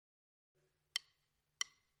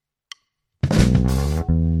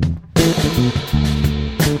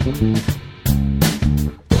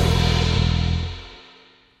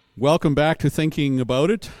Welcome back to Thinking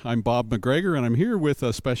About It. I'm Bob McGregor, and I'm here with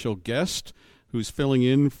a special guest who's filling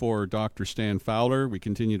in for Dr. Stan Fowler. We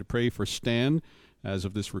continue to pray for Stan. As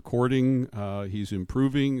of this recording, he's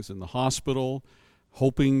improving. He's in the hospital,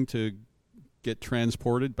 hoping to get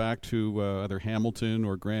transported back to either Hamilton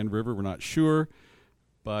or Grand River. We're not sure,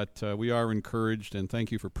 but we are encouraged, and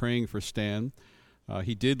thank you for praying for Stan.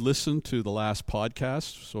 He did listen to the last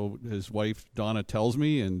podcast, so his wife Donna tells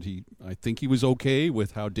me, and I think he was okay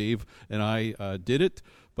with how Dave and I did it,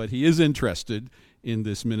 but he is interested in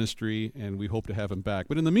this ministry, and we hope to have him back.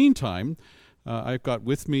 But in the meantime, I've got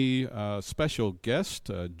with me a special guest,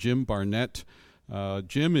 Jim Barnett.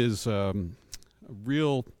 Jim is a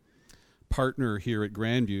real partner here at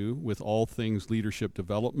Grandview with all things leadership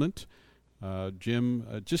development. Jim,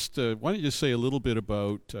 why don't you just say a little bit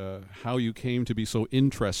about how you came to be so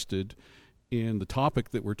interested in the topic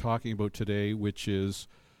that we're talking about today, which was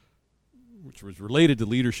related to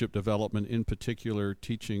leadership development, in particular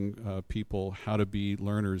teaching people how to be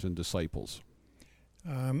learners and disciples.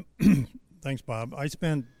 Thanks, Bob. I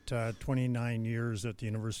spent 29 years at the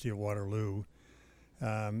University of Waterloo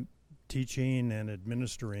teaching and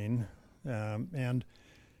administering, and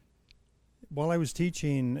while I was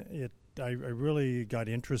teaching, I really got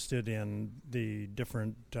interested in the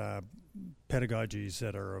different pedagogies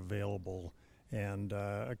that are available, and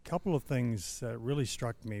a couple of things that really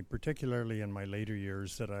struck me, particularly in my later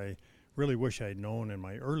years, that I really wish I'd known in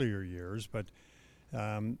my earlier years, but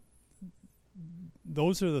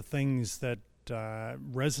those are the things that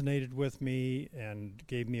resonated with me and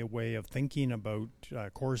gave me a way of thinking about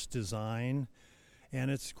course design,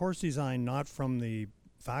 and it's course design not from the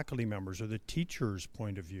faculty members or the teacher's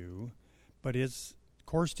point of view, but it's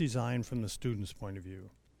course design from the student's point of view.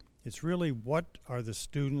 It's really what are the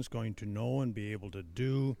students going to know and be able to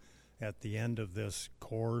do at the end of this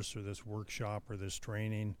course or this workshop or this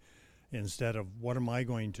training, instead of what am I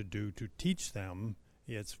going to do to teach them.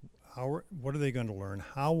 It's what are they going to learn,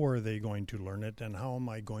 how are they going to learn it, and how am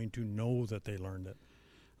I going to know that they learned it.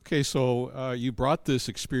 Okay, so you brought this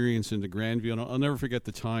experience into Grandview, and I'll never forget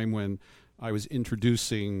the time when I was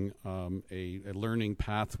introducing a learning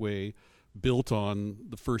pathway built on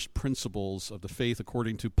the first principles of the faith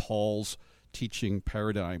according to Paul's teaching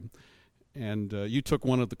paradigm. And you took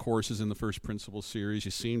one of the courses in the First Principles series.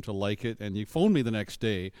 You seemed to like it, and you phoned me the next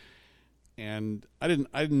day. And I didn't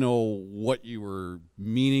know what you were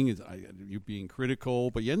meaning. You being critical,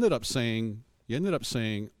 but you ended up saying,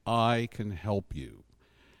 "I can help you."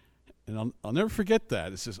 And I'll never forget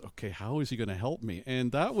that. It says, okay, how is he going to help me?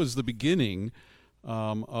 And that was the beginning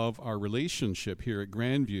of our relationship here at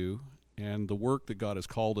Grandview and the work that God has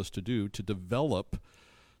called us to do to develop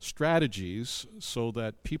strategies so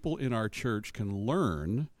that people in our church can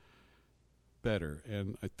learn better.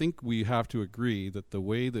 And I think we have to agree that the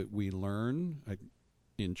way that we learn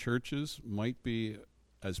in churches might be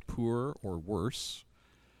as poor or worse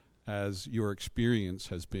as your experience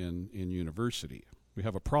has been in university. We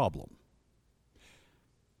have a problem.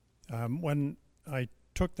 When I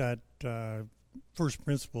took that First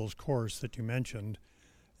Principles course that you mentioned,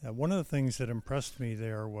 one of the things that impressed me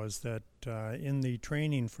there was that in the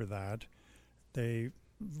training for that, they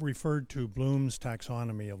referred to Bloom's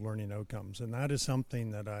taxonomy of learning outcomes, and that is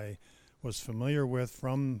something that I was familiar with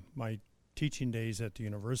from my teaching days at the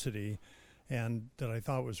university, and that I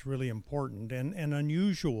thought was really important and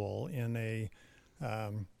unusual in a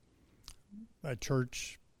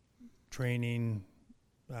church training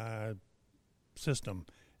system.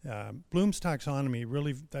 Bloom's taxonomy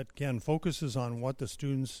really, that again, focuses on what the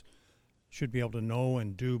students should be able to know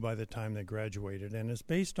and do by the time they graduated, and it's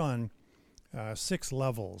based on 6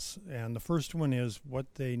 levels. And the first one is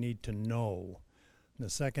what they need to know. The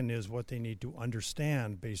second is what they need to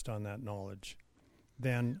understand based on that knowledge.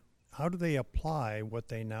 Then how do they apply what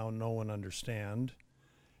they now know and understand?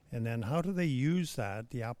 And then how do they use that,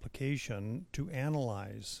 the application, to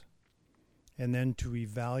analyze, and then to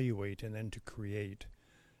evaluate, and then to create?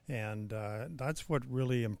 And that's what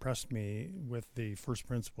really impressed me with the First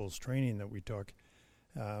Principles training that we took,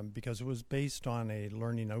 because it was based on a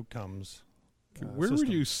learning outcomes Where system.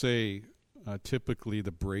 would you say typically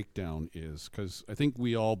the breakdown is? Because I think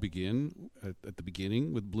we all begin at the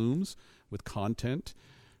beginning with Bloom's, with content,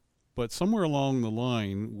 but somewhere along the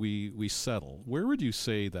line we settle. Where would you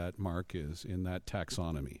say that mark is in that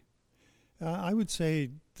taxonomy? I would say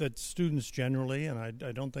that students generally, and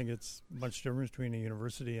I don't think it's much difference between a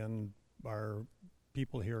university and our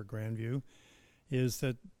people here at Grandview, is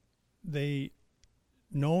that they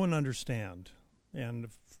know and understand, and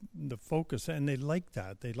the focus, and they like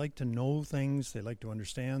that. They like to know things. They like to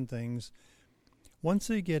understand things. Once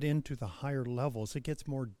they get into the higher levels, it gets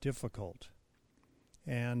more difficult.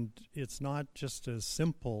 And it's not just as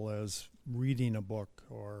simple as reading a book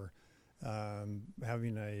or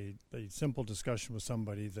having a simple discussion with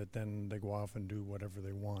somebody that then they go off and do whatever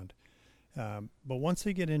they want. But once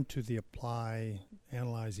they get into the apply,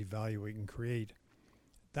 analyze, evaluate, and create,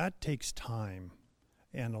 that takes time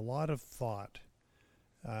and a lot of thought.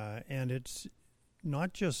 And it's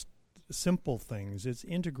not just simple things, it's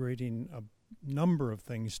integrating a number of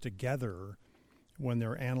things together when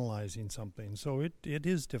they're analyzing something. So it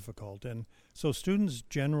is difficult. And so students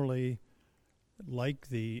generally like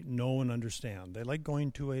the know and understand. They like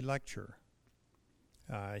going to a lecture,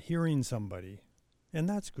 hearing somebody, and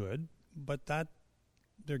that's good, but that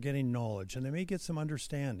they're getting knowledge, and they may get some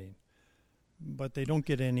understanding, but they don't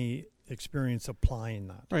get any experience applying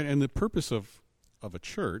that. Right, and the purpose of a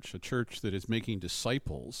church that is making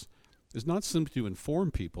disciples, is not simply to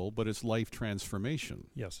inform people, but it's life transformation.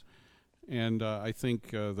 Yes. And I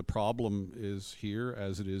think the problem is here,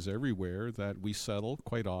 as it is everywhere, that we settle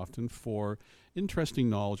quite often for interesting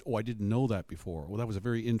knowledge. Oh, I didn't know that before. Well, that was a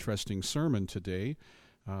very interesting sermon today.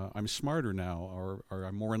 I'm smarter now, or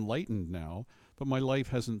I'm more enlightened now, but my life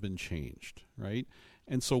hasn't been changed, right?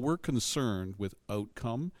 And so we're concerned with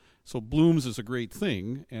outcome. So Bloom's is a great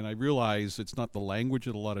thing, and I realize it's not the language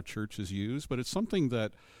that a lot of churches use, but it's something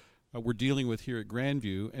that we're dealing with here at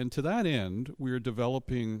Grandview, and to that end, we're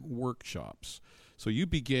developing workshops. So you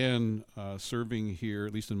began serving here,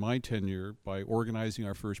 at least in my tenure, by organizing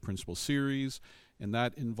our First Principles series, and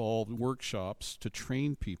that involved workshops to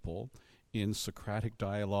train people in Socratic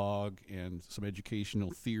dialogue and some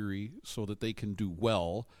educational theory so that they can do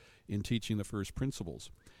well in teaching the first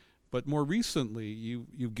principles. But more recently,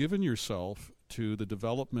 you've given yourself to the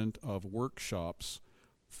development of workshops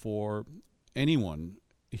for anyone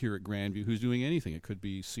here at Grandview who's doing anything. It could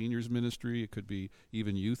be seniors ministry, it could be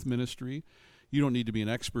even youth ministry. You don't need to be an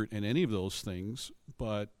expert in any of those things,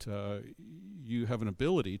 but you have an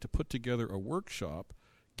ability to put together a workshop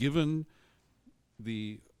given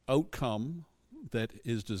the outcome that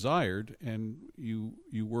is desired, and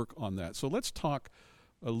you work on that. So let's talk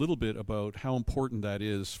a little bit about how important that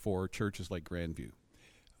is for churches like Grandview.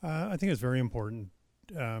 I think it's very important.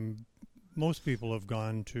 Most people have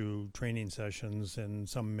gone to training sessions in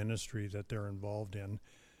some ministry that they're involved in,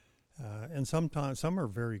 and sometimes some are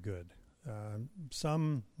very good,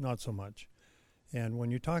 some not so much. And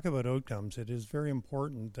when you talk about outcomes, it is very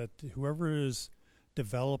important that whoever is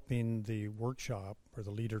developing the workshop or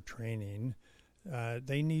the leader training,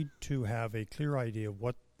 they need to have a clear idea of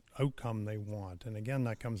what outcome they want. And again,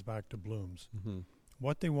 that comes back to Bloom's. Mm-hmm.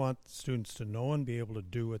 What they want students to know and be able to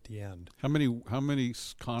do at the end. How many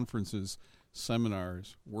conferences,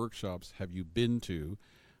 seminars, workshops have you been to,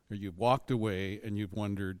 or you've walked away and you've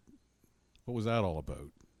wondered, what was that all about?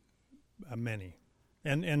 Many,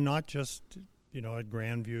 and not just at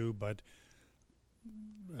Grandview, but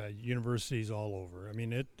universities all over. I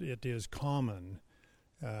mean, it is common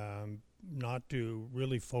not to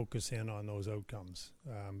really focus in on those outcomes.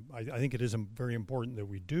 I think it is very important that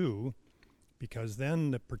we do, because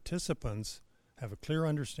then the participants have a clear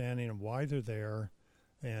understanding of why they're there,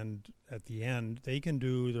 and at the end, they can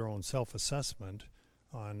do their own self-assessment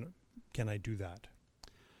on, can I do that?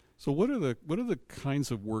 So what are the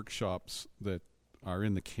kinds of workshops that are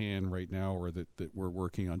in the can right now, or that we're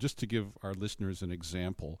working on, just to give our listeners an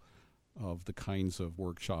example of the kinds of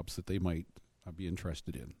workshops that they might be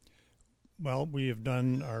interested in? Well, we have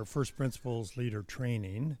done our First Principles Leader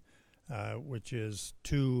Training, which is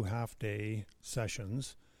 2 half-day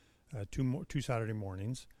sessions, two Saturday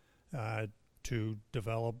mornings, to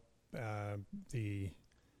develop the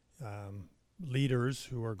leaders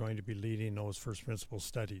who are going to be leading those First Principles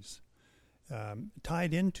studies.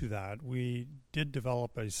 Tied into that, we did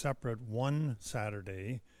develop a separate one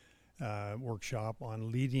Saturday workshop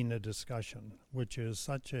on leading a discussion, which is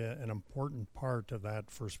such an important part of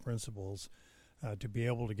that First Principles, to be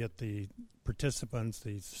able to get the participants,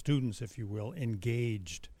 the students, if you will,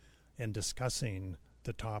 engaged in discussing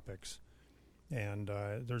the topics. And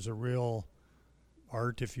there's a real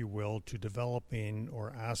art, if you will, to developing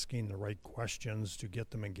or asking the right questions to get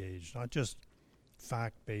them engaged, not just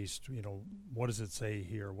fact-based, what does it say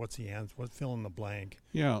here? What's the answer? What, fill in the blank?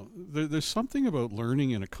 Yeah, there's something about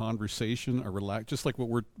learning in a conversation, just like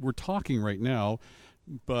what we're talking right now,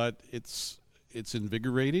 but it's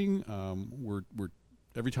invigorating. We're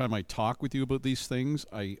every time I talk with you about these things,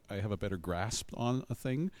 I have a better grasp on a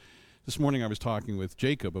thing. This morning I was talking with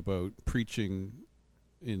Jacob about preaching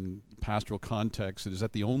in pastoral context. Is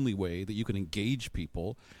that the only way that you can engage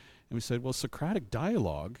people? And we said, well, Socratic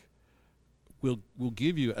dialogue will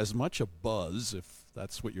give you as much a buzz, if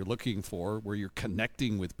that's what you're looking for, where you're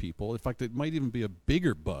connecting with people. In fact, it might even be a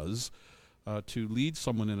bigger buzz to lead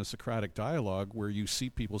someone in a Socratic dialogue where you see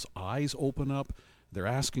people's eyes open up, they're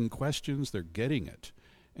asking questions, they're getting it.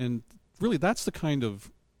 And really, that's the kind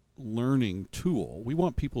of learning tool. We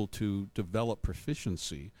want people to develop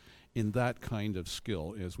proficiency in that kind of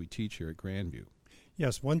skill as we teach here at Grandview.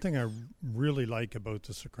 Yes, one thing I really like about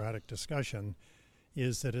the Socratic discussion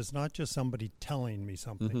is that it's not just somebody telling me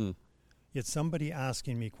something. Mm-hmm. It's somebody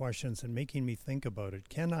asking me questions and making me think about it.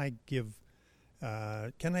 Can I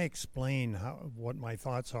explain what my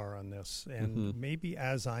thoughts are on this? And maybe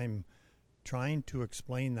as I'm trying to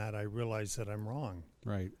explain that, I realize that I'm wrong.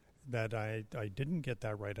 Right. That I didn't get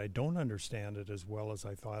that right. I don't understand it as well as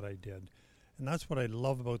I thought I did. And that's what I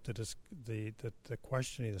love about the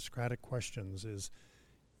questioning, the Socratic questions, is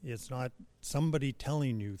it's not somebody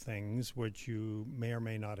telling you things which you may or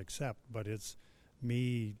may not accept, but it's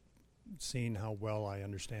me seeing how well I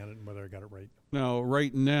understand it and whether I got it right. Now,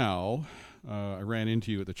 right now, I ran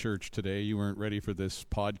into you at the church today. You weren't ready for this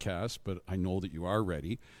podcast, but I know that you are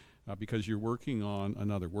ready because you're working on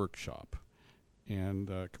another workshop.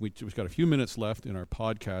 And we've got a few minutes left in our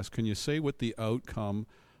podcast. Can you say what the outcome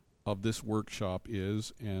of this workshop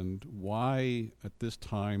is and why at this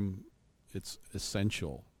time it's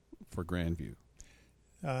essential for Grandview?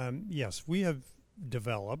 Yes, we have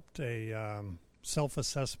developed a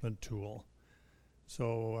self-assessment tool.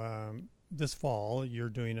 So this fall, you're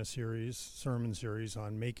doing a sermon series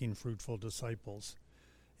on making fruitful disciples.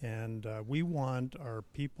 And we want our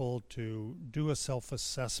people to do a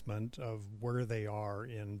self-assessment of where they are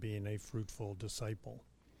in being a fruitful disciple.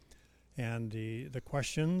 And the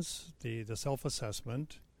questions, the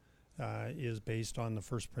self-assessment is based on the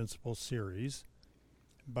First Principles series.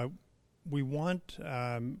 But we want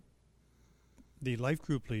the life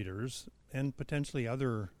group leaders and potentially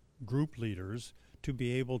other group leaders to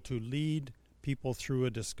be able to lead people through a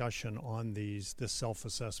discussion on this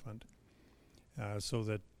self-assessment. So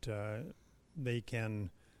that they can.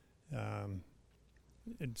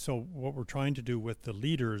 So what we're trying to do with the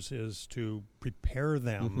leaders is to prepare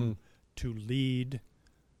them to lead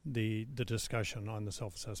the discussion on the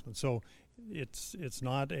self-assessment. So it's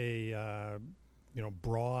not a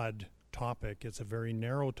broad topic. It's a very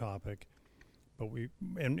narrow topic. But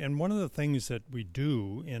and one of the things that we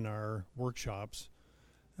do in our workshops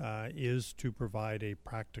is to provide a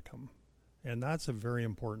practicum. And that's a very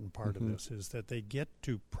important part of this, is that they get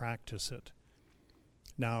to practice it.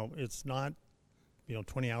 Now, it's not,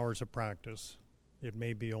 20 hours of practice. It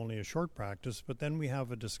may be only a short practice, but then we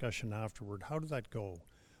have a discussion afterward. How did that go?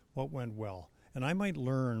 What went well? And I might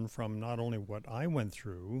learn from not only what I went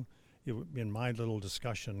through in my little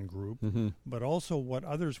discussion group, but also what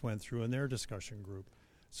others went through in their discussion group,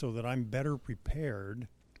 so that I'm better prepared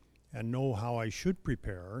and know how I should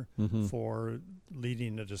prepare for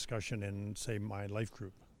leading a discussion in, say, my life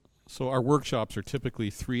group. So our workshops are typically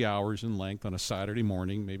 3 hours in length on a Saturday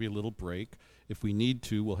morning, maybe a little break. If we need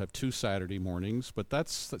to, we'll have 2 Saturday mornings, but that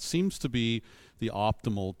seems to be the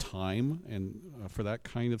optimal time and for that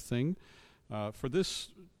kind of thing. For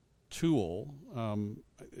this tool,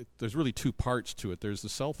 there's really 2 parts to it. There's the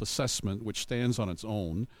self-assessment, which stands on its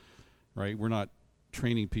own, right? We're not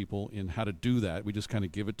training people in how to do that. We just kind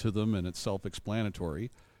of give it to them, and it's self-explanatory,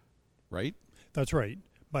 right? That's right.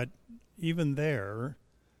 But even there,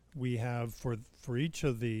 we have, for each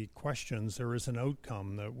of the questions, there is an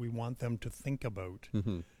outcome that we want them to think about.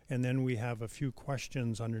 And then we have a few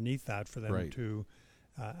questions underneath that for them to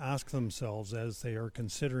ask themselves as they are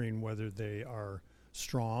considering whether they are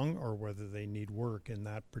strong or whether they need work in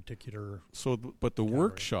that particular but the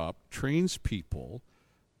workshop trains people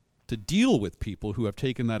to deal with people who have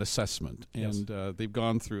taken that assessment, and they've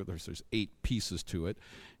gone through. There's 8 pieces to it,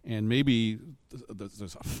 and maybe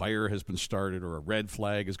there's a fire has been started or a red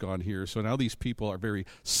flag has gone here. So now these people are very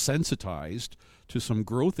sensitized to some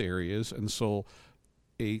growth areas, and so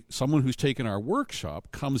someone who's taken our workshop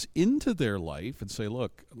comes into their life and say,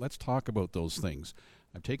 "Look, let's talk about those things.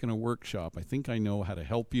 I've taken a workshop. I think I know how to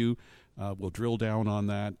help you. We'll drill down on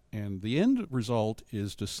that, and the end result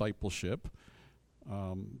is discipleship."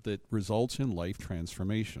 That results in life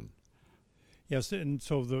transformation. Yes, and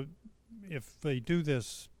so if they do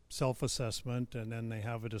this self-assessment and then they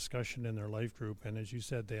have a discussion in their life group, and as you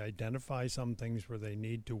said, they identify some things where they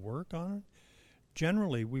need to work on it,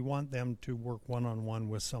 generally we want them to work one-on-one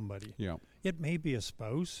with somebody. Yeah. It may be a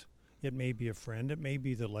spouse, it may be a friend, it may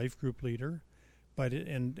be the life group leader, but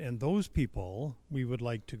and those people we would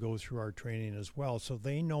like to go through our training as well, so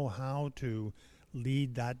they know how to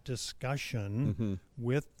lead that discussion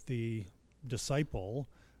with the disciple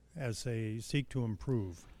as they seek to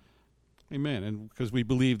improve. Amen. And because we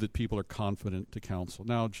believe that people are confident to counsel.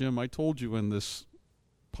 Now, Jim, I told you when this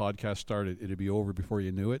podcast started, it'd be over before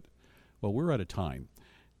you knew it. Well, we're out of time.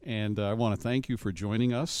 And I want to thank you for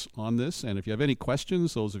joining us on this. And if you have any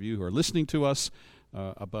questions, those of you who are listening to us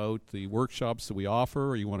about the workshops that we offer,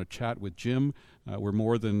 or you want to chat with Jim, we're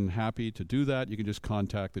more than happy to do that. You can just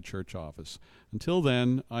contact the church office. Until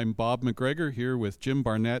then, I'm Bob McGregor here with Jim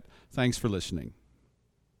Barnett. Thanks for listening.